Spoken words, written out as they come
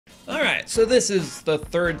Alright, so this is the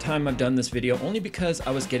third time I've done this video only because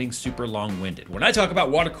I was getting super long-winded. When I talk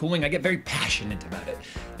about water cooling, I get very passionate about it.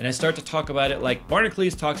 And I start to talk about it like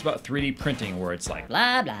Barnacules talks about 3D printing, where it's like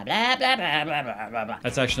blah, blah, blah, blah, blah, blah, blah, blah, blah.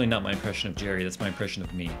 That's actually not my impression of Jerry, that's my impression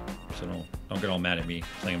of me. So don't get all mad at me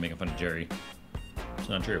saying I'm making fun of Jerry. It's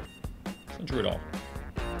not true. It's not true at all.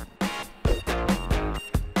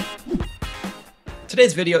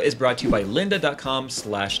 Today's video is brought to you by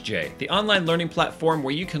lynda.com/Jay, the online learning platform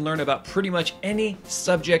where you can learn about pretty much any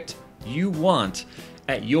subject you want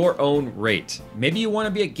at your own rate. Maybe you want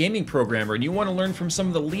to be a gaming programmer and you want to learn from some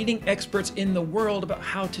of the leading experts in the world about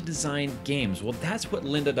how to design games. Well, that's what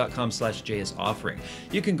lynda.com/Jay is offering.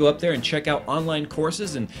 You can go up there and check out online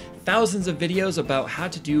courses and thousands of videos about how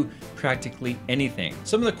to do practically anything.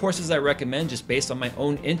 Some of the courses I recommend, just based on my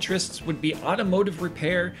own interests, would be automotive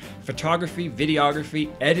repair, photography,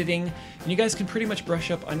 videography, editing, and you guys can pretty much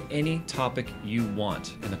brush up on any topic you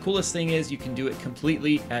want. And the coolest thing is you can do it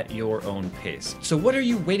completely at your own pace. So what are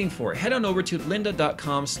you waiting for? Head on over to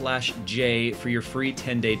lynda.com/Jay for your free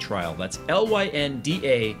 10-day trial. That's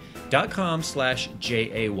lynda.com/JAY.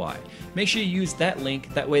 Make sure you use that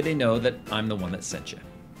link, that way they know that I'm the one that sent you.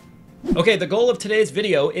 Okay, the goal of today's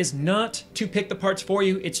video is not to pick the parts for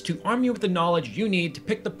you, it's to arm you with the knowledge you need to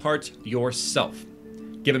pick the parts yourself.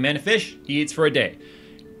 Give a man a fish, he eats for a day.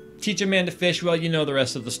 Teach a man to fish, well, you know the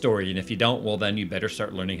rest of the story, and if you don't, well then you better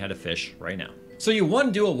start learning how to fish right now. So you want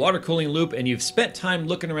to do a water cooling loop and you've spent time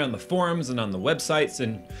looking around the forums and on the websites,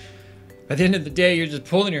 and at the end of the day you're just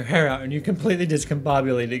pulling your hair out and you're completely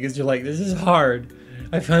discombobulated because you're like, this is hard.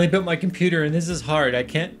 I finally built my computer and this is hard.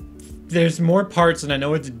 There's more parts than I know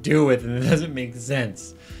what to do with and it doesn't make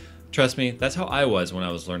sense. Trust me, that's how I was when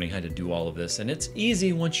I was learning how to do all of this, and it's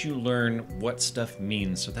easy once you learn what stuff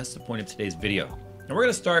means, so that's the point of today's video. And we're going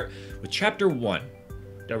to start with chapter 1.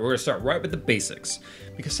 We're going to start right with the basics,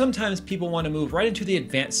 because sometimes people want to move right into the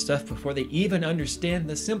advanced stuff before they even understand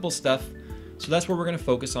the simple stuff, so that's what we're going to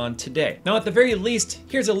focus on today. Now at the very least,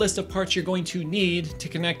 here's a list of parts you're going to need to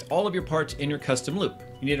connect all of your parts in your custom loop.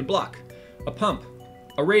 You need a block, a pump,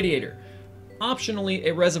 a radiator, optionally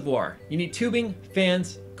a reservoir. You need tubing,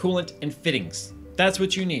 fans, coolant, and fittings. That's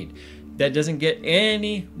what you need. That doesn't get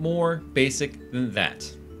any more basic than that.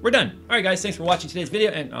 We're done. All right, guys, thanks for watching today's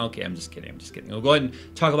video. And okay, I'm just kidding. We'll go ahead and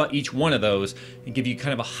talk about each one of those and give you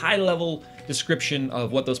kind of a high-level description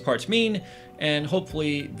of what those parts mean. And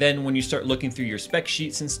hopefully then when you start looking through your spec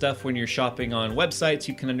sheets and stuff when you're shopping on websites,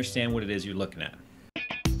 you can understand what it is you're looking at.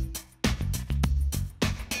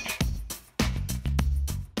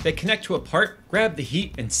 They connect to a part, grab the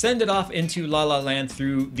heat, and send it off into La La Land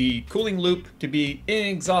through the cooling loop to be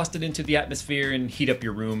exhausted into the atmosphere and heat up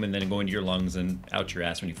your room and then go into your lungs and out your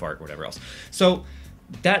ass when you fart or whatever else. So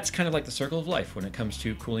that's kind of like the circle of life when it comes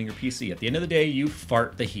to cooling your PC. At the end of the day, you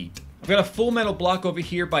fart the heat. I've got a full metal block over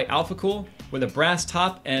here by AlphaCool with a brass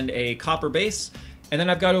top and a copper base. And then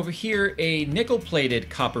I've got over here a nickel-plated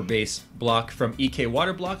copper base block from EK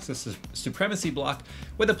Water Blocks. This is a Supremacy block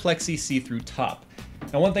with a plexi see-through top.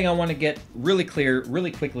 Now, one thing I want to get really clear really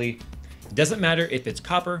quickly, it doesn't matter if it's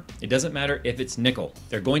copper, it doesn't matter if it's nickel.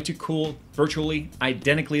 They're going to cool virtually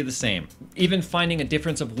identically the same. Even finding a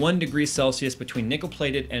difference of 1 degree Celsius between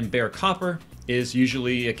nickel-plated and bare copper is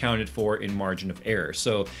usually accounted for in margin of error.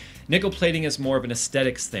 So nickel plating is more of an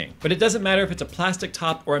aesthetics thing. But it doesn't matter if it's a plastic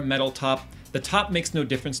top or a metal top. The top makes no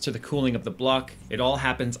difference to the cooling of the block. It all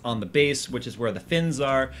happens on the base, which is where the fins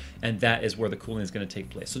are, and that is where the cooling is going to take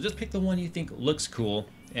place. So just pick the one you think looks cool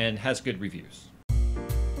and has good reviews.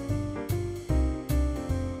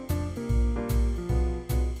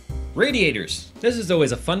 Radiators. This is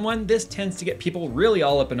always a fun one. This tends to get people really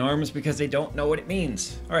all up in arms because they don't know what it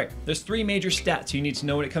means. All right, there's 3 major stats you need to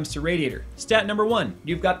know when it comes to radiator. Stat number 1,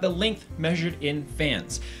 you've got the length measured in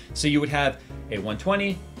fans. So you would have a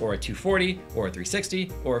 120 or a 240 or a 360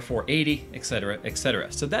 or a 480, etc., etc.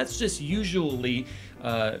 So that's just usually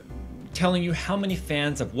telling you how many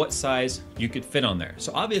fans of what size you could fit on there.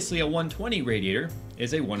 So obviously a 120 radiator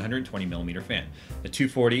is a 120 millimeter fan. A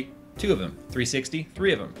 240, 2 of them, 360,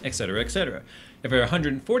 3 of them, etc., etc. If you're a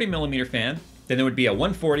 140 millimeter fan, then there would be a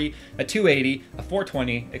 140, a 280, a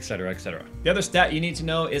 420, etc., etc. The other stat you need to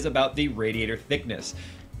know is about the radiator thickness.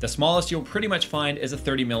 The smallest you'll pretty much find is a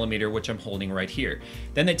 30 millimeter, which I'm holding right here.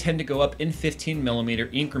 Then they tend to go up in 15 millimeter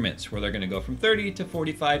increments, where they're going to go from 30 to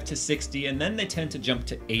 45 to 60, and then they tend to jump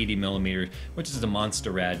to 80 millimeters, which is the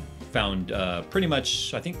Monster Rad. Found pretty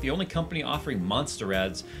much, I think the only company offering Monster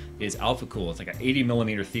Rads is AlphaCool. It's like an 80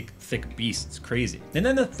 millimeter thick beast. It's crazy. And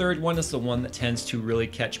then the third one is the one that tends to really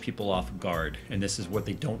catch people off guard, and this is what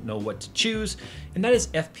they don't know what to choose, and that is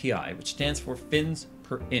FPI, which stands for fins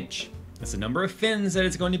per inch. That's the number of fins that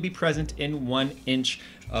is going to be present in 1 inch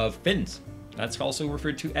of fins. That's also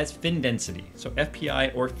referred to as fin density. So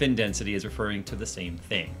FPI or fin density is referring to the same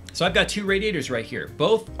thing. So I've got 2 radiators right here.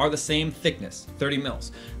 Both are the same thickness, 30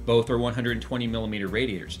 mils. Both are 120 millimeter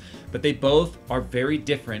radiators, but they both are very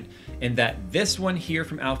different in that this one here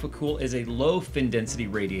from AlphaCool is a low fin density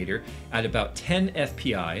radiator at about 10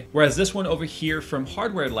 FPI, whereas this one over here from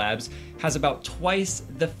Hardware Labs has about twice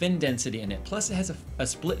the fin density in it. Plus it has a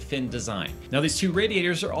split fin design. Now these 2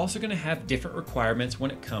 radiators are also going to have different requirements when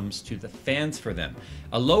it comes to the fans for them.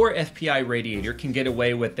 A lower FPI radiator can get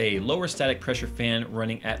away with a lower static pressure fan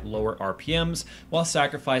running at lower RPMs while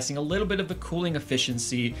sacrificing a little bit of the cooling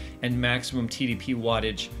efficiency and maximum TDP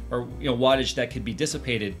wattage, or wattage that could be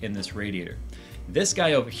dissipated in this radiator. This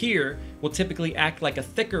guy over here will typically act like a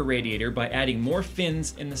thicker radiator by adding more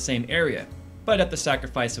fins in the same area, but at the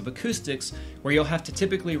sacrifice of acoustics, where you'll have to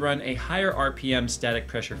typically run a higher RPM static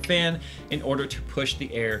pressure fan in order to push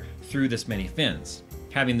the air through this many fins.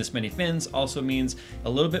 Having this many fins also means a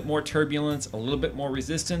little bit more turbulence, a little bit more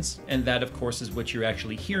resistance, and that of course is what you're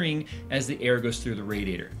actually hearing as the air goes through the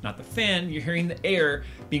radiator. Not the fan, you're hearing the air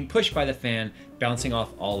being pushed by the fan, bouncing off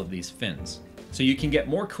all of these fins. So you can get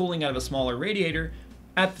more cooling out of a smaller radiator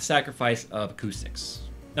at the sacrifice of acoustics.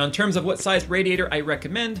 Now in terms of what size radiator I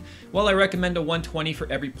recommend, well, I recommend a 120 for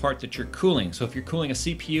every part that you're cooling. So if you're cooling a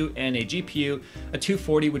CPU and a GPU, a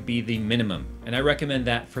 240 would be the minimum. And I recommend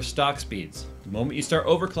that for stock speeds. The moment you start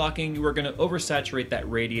overclocking, you are going to oversaturate that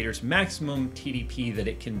radiator's maximum TDP that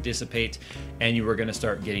it can dissipate, and you are going to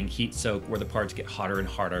start getting heat soak where the parts get hotter and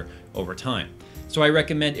hotter over time. So I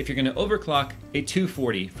recommend, if you're going to overclock, a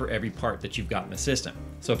 240 for every part that you've got in the system.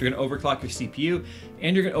 So if you're going to overclock your CPU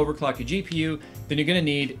and you're going to overclock your GPU, then you're going to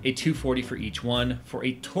need a 240 for each one for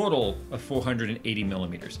a total of 480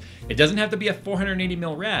 millimeters. It doesn't have to be a 480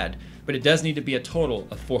 mil rad, but it does need to be a total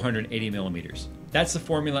of 480 millimeters. That's the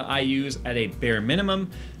formula I use at a bare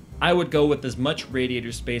minimum. I would go with as much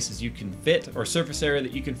radiator space as you can fit, or surface area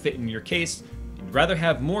that you can fit in your case. You'd rather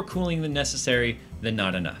have more cooling than necessary than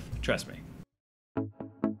not enough. Trust me.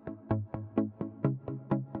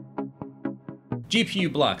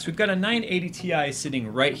 GPU blocks. We've got a 980 Ti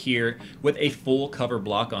sitting right here with a full cover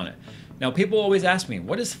block on it. Now people always ask me,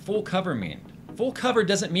 what does full cover mean? Full cover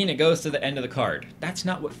doesn't mean it goes to the end of the card. That's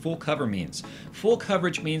not what full cover means. Full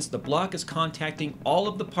coverage means the block is contacting all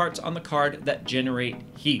of the parts on the card that generate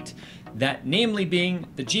heat. That namely being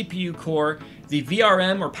the GPU core, the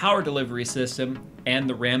VRM or power delivery system, and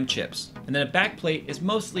the RAM chips. And then a backplate is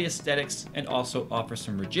mostly aesthetics and also offers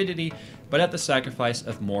some rigidity, but at the sacrifice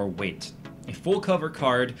of more weight. A full cover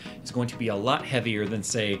card is going to be a lot heavier than,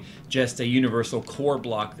 say, just a universal core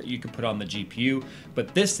block that you can put on the GPU,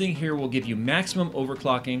 but this thing here will give you maximum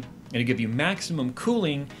overclocking, and it'll give you maximum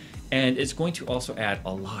cooling, and it's going to also add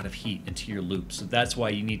a lot of heat into your loop. So that's why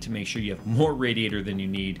you need to make sure you have more radiator than you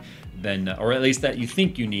need, or at least that you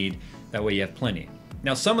think you need, that way you have plenty.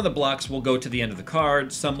 Now some of the blocks will go to the end of the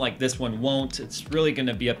card, some like this one won't. It's really going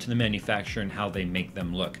to be up to the manufacturer and how they make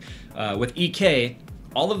them look. With EK,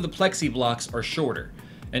 all of the plexi blocks are shorter,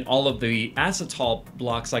 and all of the acetal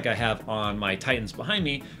blocks like I have on my Titans behind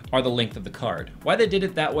me are the length of the card. Why they did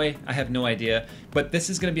it that way, I have no idea, but this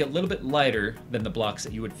is going to be a little bit lighter than the blocks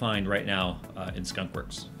that you would find right now in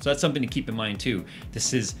Skunkworks. So that's something to keep in mind too.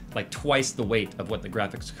 This is like twice the weight of what the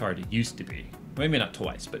graphics card used to be. Maybe not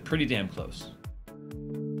twice, but pretty damn close.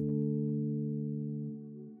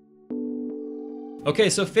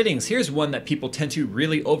 Okay, so fittings. Here's one that people tend to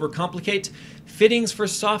really overcomplicate. Fittings for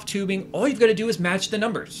soft tubing, all you've got to do is match the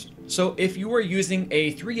numbers. So if you are using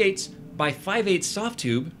a 3/8 by 5/8 soft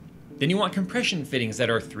tube, then you want compression fittings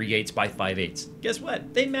that are 3/8 by 5/8. Guess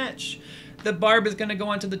what? They match. The barb is going to go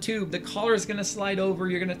onto the tube, the collar is going to slide over,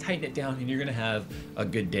 you're going to tighten it down, and you're going to have a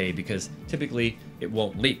good day because typically it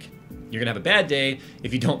won't leak. You're going to have a bad day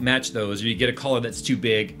if you don't match those, or you get a collar that's too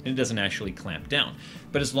big and it doesn't actually clamp down.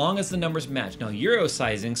 But as long as the numbers match. Now Euro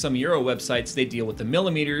sizing, some Euro websites, they deal with the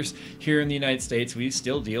millimeters. Here in the United States, we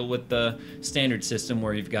still deal with the standard system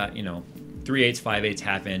where you've got, 3/8, 5/8,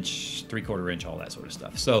 ½ inch, 3/4 inch, all that sort of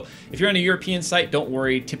stuff. So if you're on a European site, don't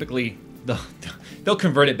worry. Typically, they'll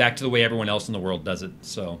convert it back to the way everyone else in the world does it.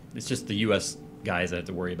 So it's just the US guys that have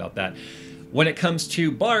to worry about that. When it comes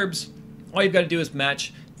to barbs, all you've got to do is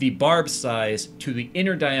match the barb size to the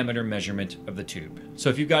inner diameter measurement of the tube. So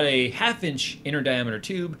if you've got a ½ inch inner diameter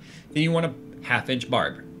tube, then you want a ½ inch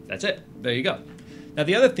barb. That's it. There you go. Now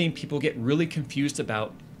the other thing people get really confused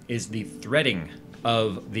about is the threading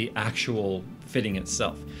of the actual fitting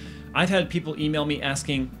itself. I've had people email me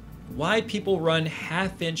asking why people run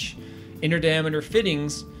 ½ inch inner diameter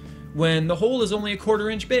fittings when the hole is only a 1/4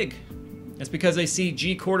 inch big. It's because they see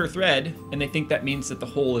G-quarter thread and they think that means that the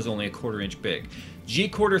hole is only a 1/4 inch big.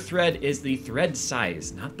 G-quarter thread is the thread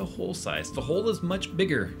size, not the hole size. The hole is much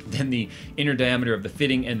bigger than the inner diameter of the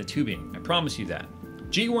fitting and the tubing. I promise you that.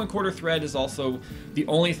 G1/4 thread is also the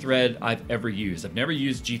only thread I've ever used. I've never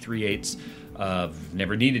used G3/8.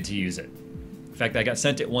 Never needed to use it. In fact, I got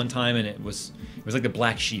sent it one time and it was like the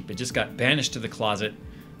black sheep. It just got banished to the closet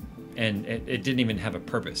and it didn't even have a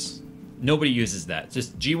purpose. Nobody uses that. It's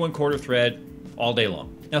just G1/4 thread all day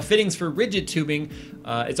long. Now, fittings for rigid tubing,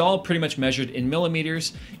 it's all pretty much measured in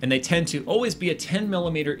millimeters, and they tend to always be a 10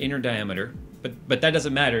 millimeter inner diameter, but that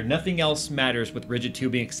doesn't matter. Nothing else matters with rigid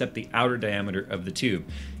tubing except the outer diameter of the tube.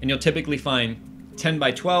 And you'll typically find 10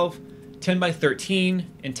 by 12, 10 by 13,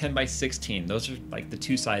 and 10 by 16. Those are like the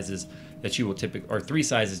two sizes that you will typically, or three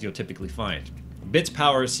sizes you'll typically find. Bits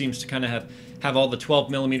Power seems to kind of have all the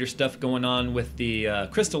 12 millimeter stuff going on with the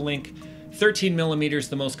Crystal Link. 13 millimeters,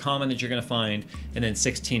 the most common that you're going to find, and then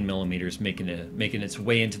 16 millimeters making its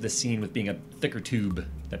way into the scene with being a thicker tube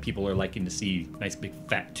that people are liking to see, nice big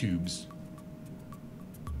fat tubes.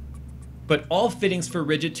 But all fittings for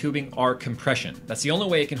rigid tubing are compression. That's the only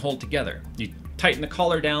way it can hold together. You tighten the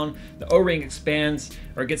collar down, the O-ring expands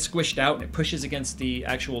or it gets squished out and it pushes against the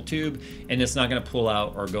actual tube and it's not going to pull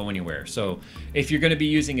out or go anywhere. So if you're going to be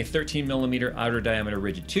using a 13 millimeter outer diameter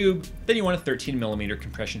rigid tube, then you want a 13 millimeter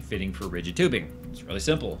compression fitting for rigid tubing. It's really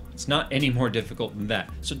simple. It's not any more difficult than that.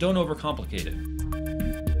 So don't overcomplicate it.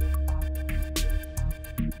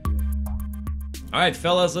 All right,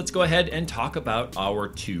 fellas, let's go ahead and talk about our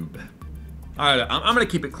tube. All right, I'm gonna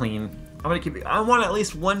keep it clean. I want at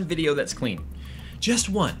least one video that's clean. Just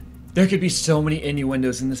one. There could be so many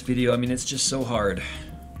innuendos in this video. I mean, it's just so hard.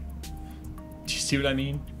 Do you see what I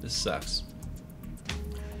mean? This sucks.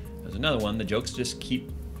 There's another one. The jokes just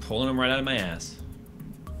keep pulling them right out of my ass.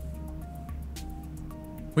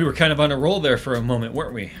 We were kind of on a roll there for a moment,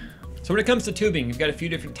 weren't we? So when it comes to tubing, you've got a few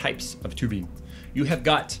different types of tubing. You have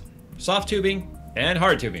got soft tubing and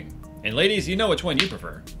hard tubing. And ladies, you know which one you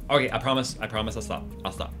prefer. Okay, I promise, I'll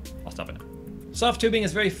stop it now. Soft tubing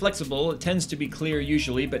is very flexible. It tends to be clear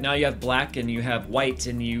usually, but now you have black and you have white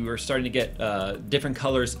and you are starting to get different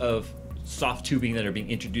colors of soft tubing that are being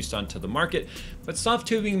introduced onto the market. But soft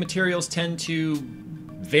tubing materials tend to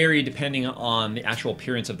vary depending on the actual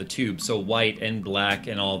appearance of the tube. So white and black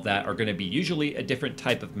and all of that are going to be usually a different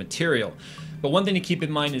type of material. But one thing to keep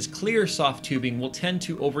in mind is clear soft tubing will tend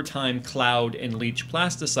to over time cloud and leach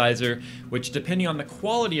plasticizer, which depending on the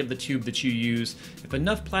quality of the tube that you use, if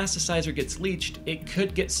enough plasticizer gets leached, it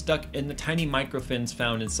could get stuck in the tiny microfins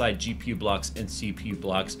found inside GPU blocks and CPU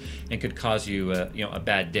blocks and could cause you a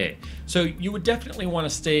bad day. So you would definitely want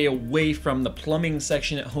to stay away from the plumbing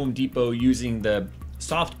section at Home Depot using the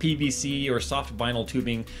soft PVC or soft vinyl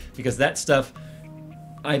tubing, because that stuff,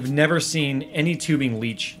 I've never seen any tubing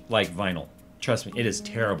leach like vinyl. Trust me, it is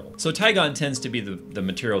terrible. So Tygon tends to be the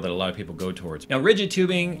material that a lot of people go towards. Now rigid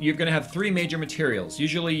tubing, you're gonna have three major materials.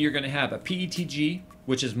 Usually you're gonna have a PETG,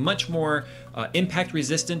 which is much more impact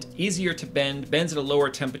resistant, easier to bend, bends at a lower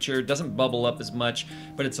temperature, doesn't bubble up as much,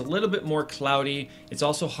 but it's a little bit more cloudy. It's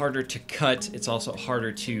also harder to cut. It's also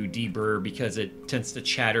harder to deburr because it tends to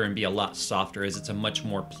chatter and be a lot softer as it's a much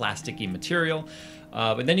more plasticky material.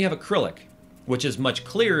 But then you have acrylic, which is much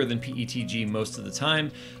clearer than PETG most of the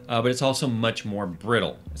time, but it's also much more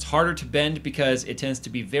brittle. It's harder to bend because it tends to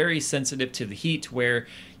be very sensitive to the heat, where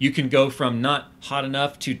you can go from not hot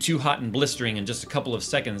enough to too hot and blistering in just a couple of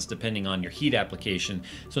seconds depending on your heat application.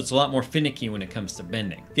 So it's a lot more finicky when it comes to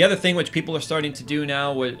bending. The other thing which people are starting to do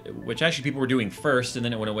now, which actually people were doing first and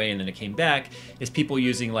then it went away and then it came back, is people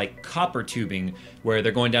using like copper tubing, where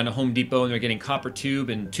they're going down to Home Depot and they're getting copper tube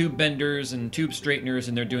and tube benders and tube straighteners,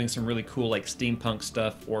 and they're doing some really cool like steampunk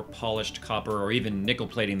stuff or polished copper or even nickel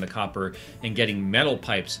plating the copper and getting metal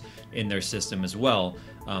pipes in their system as well.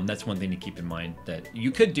 That's one thing to keep in mind that you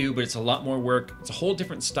could do, but it's a lot more work. It's a whole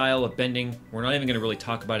different style of bending. We're not even going to really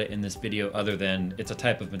talk about it in this video, other than it's a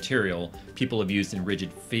type of material people have used in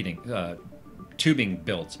rigid tubing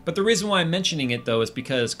builds. But the reason why I'm mentioning it though is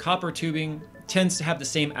because copper tubing tends to have the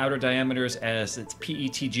same outer diameters as its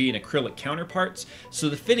PETG and acrylic counterparts. So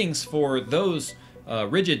the fittings for those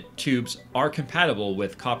rigid tubes are compatible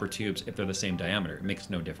with copper tubes if they're the same diameter. It makes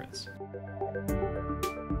no difference.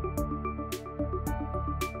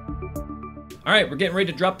 All right, we're getting ready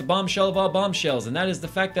to drop the bombshell of all bombshells, and that is the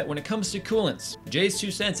fact that when it comes to coolants,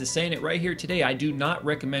 JayzTwoCents is saying it right here today. I do not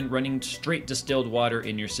recommend running straight distilled water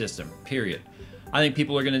in your system, period. I think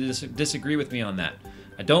people are going to disagree with me on that.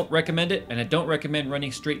 I don't recommend it, and I don't recommend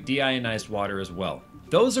running straight deionized water as well.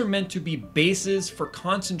 Those are meant to be bases for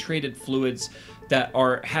concentrated fluids that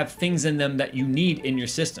have things in them that you need in your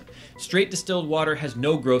system. Straight distilled water has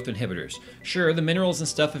no growth inhibitors. Sure, the minerals and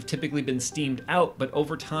stuff have typically been steamed out, but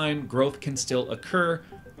over time, growth can still occur.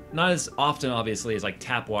 Not as often, obviously, as like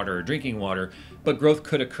tap water or drinking water, but growth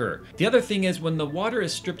could occur. The other thing is when the water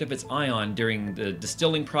is stripped of its ion during the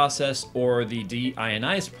distilling process or the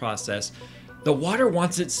deionized process, the water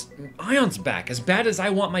wants its ions back, as bad as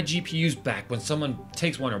I want my GPUs back when someone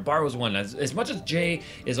takes one or borrows one. As much as Jay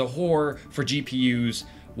is a whore for GPUs,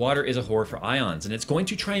 water is a whore for ions, and it's going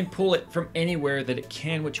to try and pull it from anywhere that it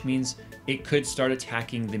can, which means it could start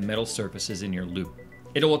attacking the metal surfaces in your loop.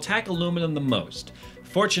 It'll attack aluminum the most.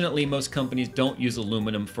 Fortunately, most companies don't use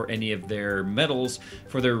aluminum for any of their metals,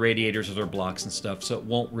 for their radiators or their blocks and stuff, so it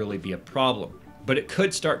won't really be a problem. But it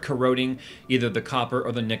could start corroding either the copper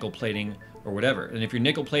or the nickel plating or whatever. And if your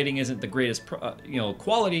nickel plating isn't the greatest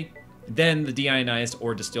quality, then the deionized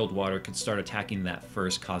or distilled water could start attacking that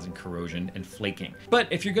first, causing corrosion and flaking.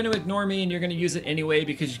 But if you're going to ignore me and you're going to use it anyway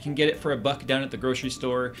because you can get it for $1 down at the grocery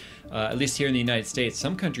store, at least here in the United States,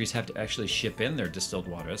 some countries have to actually ship in their distilled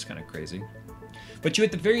water. That's kind of crazy. But you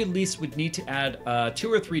at the very least would need to add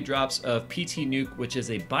 2 or 3 drops of PT Nuke, which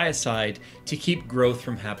is a biocide, to keep growth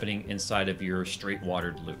from happening inside of your straight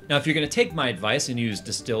watered loop. Now, if you're going to take my advice and use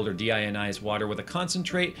distilled or deionized water with a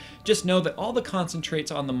concentrate, just know that all the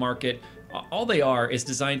concentrates on the market, all they are is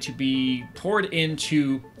designed to be poured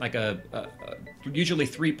into like usually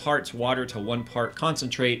 3 parts water to 1 part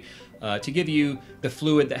concentrate, to give you the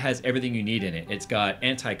fluid that has everything you need in it. It's got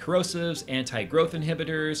anti-corrosives, anti-growth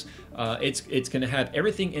inhibitors. It's going to have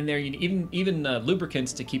everything in there, even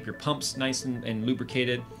lubricants to keep your pumps nice and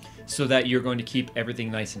lubricated, so that you're going to keep everything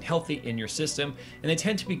nice and healthy in your system. And they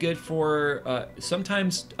tend to be good for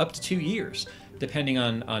sometimes up to 2 years, depending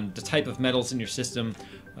on the type of metals in your system,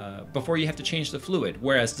 before you have to change the fluid,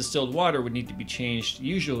 whereas distilled water would need to be changed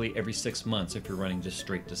usually every 6 months if you're running just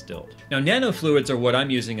straight distilled. Now, nanofluids are what I'm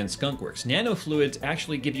using in skunkworks. Nanofluids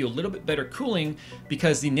actually give you a little bit better cooling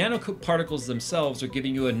because the nanoparticles themselves are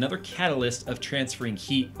giving you another catalyst of transferring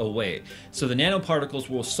heat away. So the nanoparticles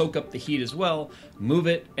will soak up the heat as well, move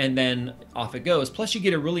it, and then off it goes. Plus you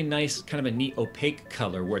get a really nice kind of a neat opaque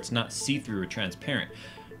color where it's not see-through or transparent.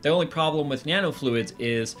 The only problem with nanofluids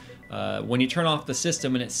is when you turn off the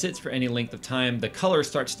system and it sits for any length of time, the color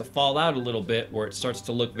starts to fall out a little bit, or it starts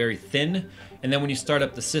to look very thin. And then when you start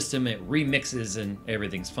up the system, it remixes and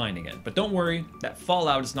everything's fine again. But don't worry, that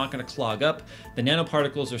fallout is not going to clog up. The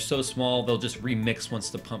nanoparticles are so small, they'll just remix once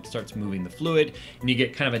the pump starts moving the fluid, and you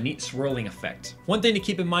get kind of a neat swirling effect. One thing to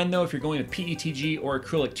keep in mind though, if you're going with PETG or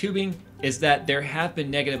acrylic tubing, is that there have been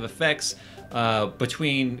negative effects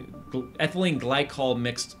between ethylene glycol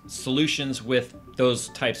mixed solutions with those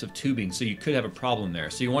types of tubing, so you could have a problem there.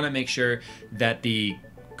 So you want to make sure that the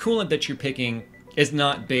coolant that you're picking is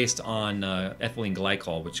not based on ethylene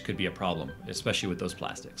glycol, which could be a problem, especially with those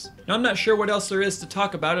plastics. Now, I'm not sure what else there is to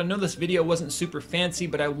talk about. I know this video wasn't super fancy,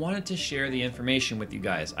 but I wanted to share the information with you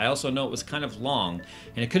guys. I also know it was kind of long,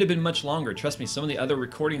 and it could have been much longer. Trust me, some of the other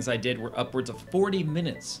recordings I did were upwards of 40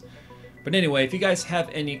 minutes. But anyway, if you guys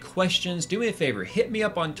have any questions, do me a favor, hit me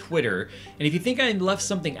up on Twitter. And if you think I left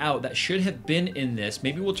something out that should have been in this,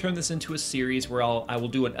 maybe we'll turn this into a series where I will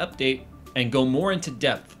do an update and go more into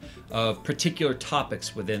depth of particular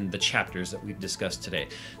topics within the chapters that we've discussed today.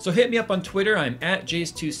 So hit me up on Twitter. I'm at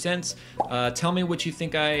JayzTwoCents. Tell me what you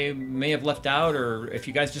think I may have left out, or if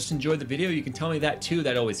you guys just enjoyed the video, you can tell me that too.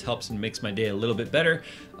 That always helps and makes my day a little bit better.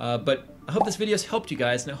 But I hope this video has helped you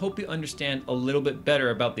guys, and I hope you understand a little bit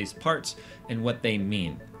better about these parts and what they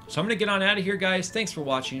mean. So I'm gonna get on out of here, guys. Thanks for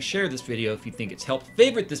watching. Share this video if you think it's helped.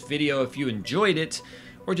 Favorite this video if you enjoyed it,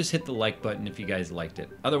 or just hit the like button if you guys liked it.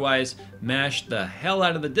 Otherwise, mash the hell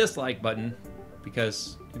out of the dislike button,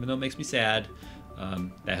 because even though it makes me sad,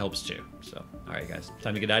 that helps too. So, all right, guys,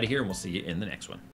 time to get out of here, and we'll see you in the next one.